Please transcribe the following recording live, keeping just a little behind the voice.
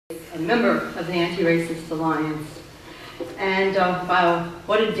a member of the Antiracist Alliance. And wow,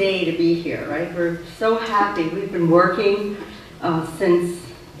 what a day to be here, right? We're so happy. We've been working since,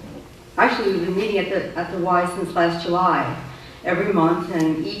 actually we've been meeting at the Y since last July, every month,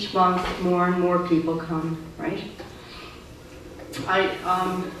 and each month more and more people come, right?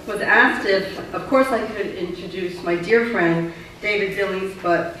 I was asked if, of course I could introduce my dear friend, David Billings,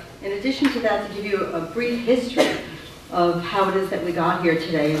 but in addition to that, to give you a brief history of how it is that we got here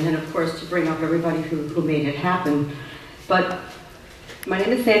today, and then of course to bring up everybody who made it happen. But my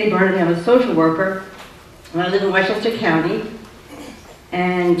name is Sandy Bernabei. I'm a social worker, and I live in Westchester County,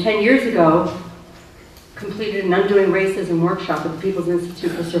 and 10 years ago completed an Undoing Racism workshop at the People's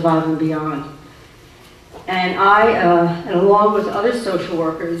Institute for Survival and Beyond. And I, and along with other social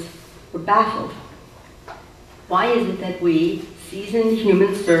workers, were baffled. Why is it that we, seasoned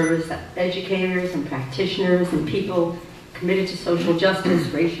human service educators and practitioners and people committed to social justice,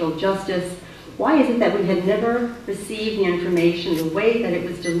 racial justice, why is it that we had never received the information the way that it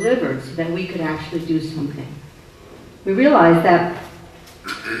was delivered so that we could actually do something? We realized that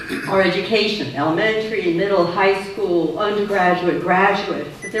our education, elementary, middle, high school, undergraduate, graduate,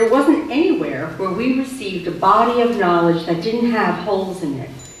 that there wasn't anywhere where we received a body of knowledge that didn't have holes in it,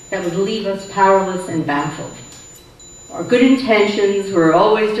 that would leave us powerless and baffled. Our good intentions were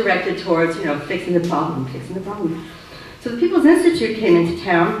always directed towards, fixing the problem, fixing the problem. So the People's Institute came into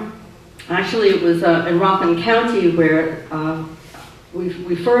town. Actually, it was in Rockland County where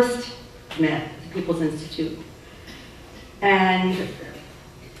we first met, the People's Institute. And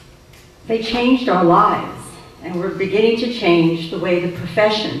they changed our lives, and we're beginning to change the way the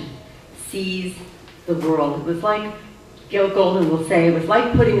profession sees the world. It was like, Gil Golden will say, it was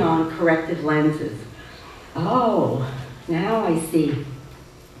like putting on corrective lenses. Oh, now I see.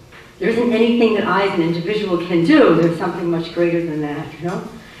 There isn't anything that I as an individual can do. There's something much greater than that,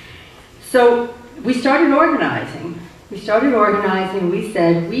 So we started organizing. We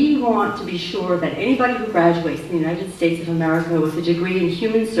said, we want to be sure that anybody who graduates in the United States of America with a degree in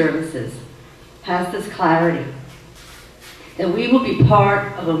human services has this clarity, that we will be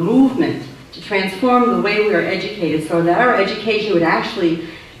part of a movement to transform the way we are educated so that our education would actually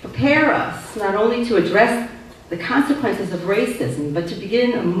prepare us not only to address the consequences of racism, but to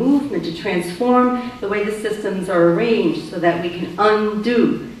begin a movement to transform the way the systems are arranged so that we can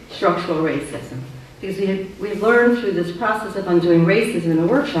undo structural racism. Because we learned through this process of undoing racism in the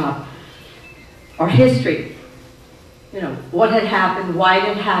workshop, our history, what had happened, why it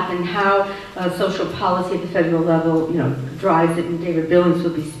had happened, how social policy at the federal level, drives it, and David Billings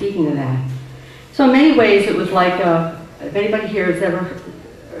will be speaking to that. So in many ways it was like, if anybody here has ever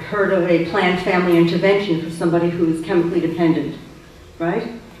heard of a planned family intervention for somebody who is chemically dependent, right?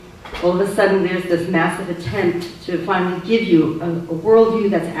 All of a sudden there's this massive attempt to finally give you a worldview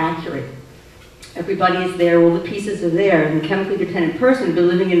that's accurate. Everybody is there, all the pieces are there, and the chemically dependent person who's been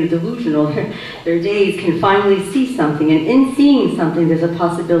living in a delusion all their days can finally see something, and in seeing something there's a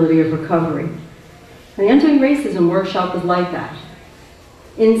possibility of recovery. And the Undoing Racism workshop was like that.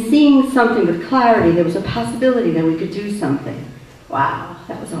 In seeing something with clarity, there was a possibility that we could do something. Wow,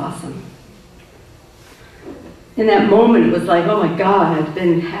 that was awesome. In that moment, it was like, oh my God, I've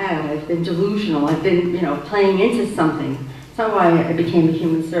been delusional, I've been, playing into something. It's not why I became a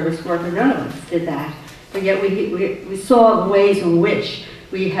human service worker, none of us did that. But yet we saw the ways in which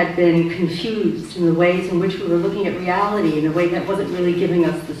we had been confused, and the ways in which we were looking at reality in a way that wasn't really giving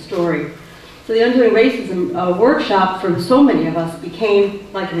us the story. So the Undoing Racism workshop for so many of us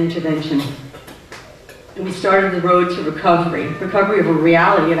became like an intervention. And we started the road to recovery of a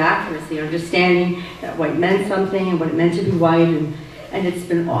reality of accuracy, understanding that white meant something and what it meant to be white, and it's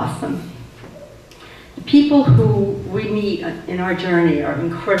been awesome. The people who we meet in our journey are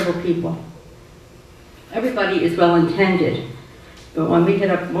incredible people. Everybody is well-intended, but when we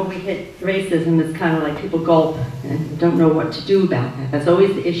hit racism, it's kind of like people gulp and don't know what to do about that. That's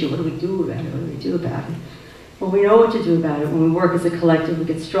always the issue. What do we do about it? What do we do about it? Well, we know what to do about it. When we work as a collective, we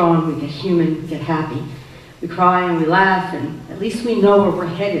get strong, we get human, we get happy. We cry and we laugh, and at least we know where we're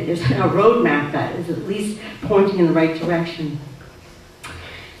headed. There's a roadmap that is at least pointing in the right direction.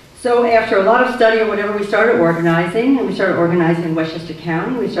 So after a lot of study or whatever, we started organizing, and we started organizing in Westchester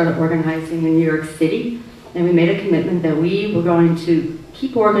County, we started organizing in New York City, and we made a commitment that we were going to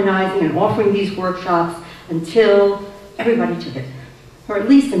keep organizing and offering these workshops until everybody took it, or at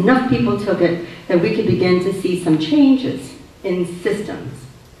least enough people took it that we could begin to see some changes in systems.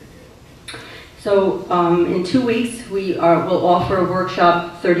 So in 2 weeks, we'll offer a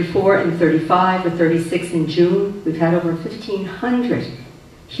workshop 34 and 35 or 36 in June. We've had over 1,500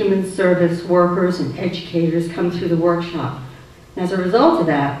 human service workers and educators come through the workshop. And as a result of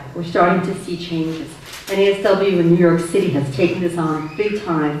that, we're starting to see changes. NASW in New York City has taken this on big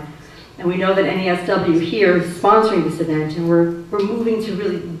time. And we know that NASW here is sponsoring this event, and we're moving to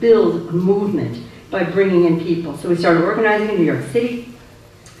really build a movement by bringing in people. So we started organizing in New York City,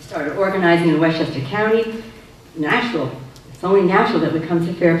 we started organizing in Westchester County, natural. It's only natural that we come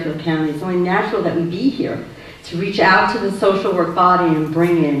to Fairfield County. It's only natural that we be here to reach out to the social work body and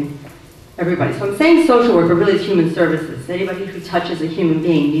bring in everybody. So I'm saying social work, but really it's human services. Anybody who touches a human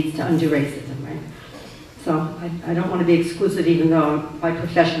being needs to undo racism, right? So I don't want to be exclusive, even though by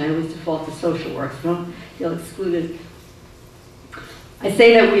profession I always default to social work, so don't feel excluded. I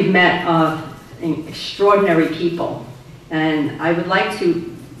say that we've met extraordinary people, and I would like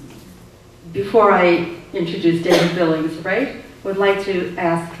to, before I introduce David Billings, right, would like to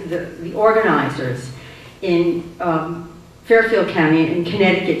ask the organizers in Fairfield County in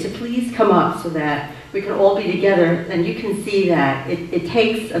Connecticut to please come up so that we can all be together, and you can see that it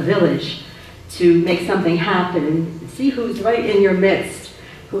takes a village to make something happen, and see who's right in your midst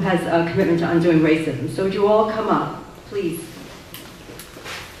who has a commitment to undoing racism. So would you all come up, please?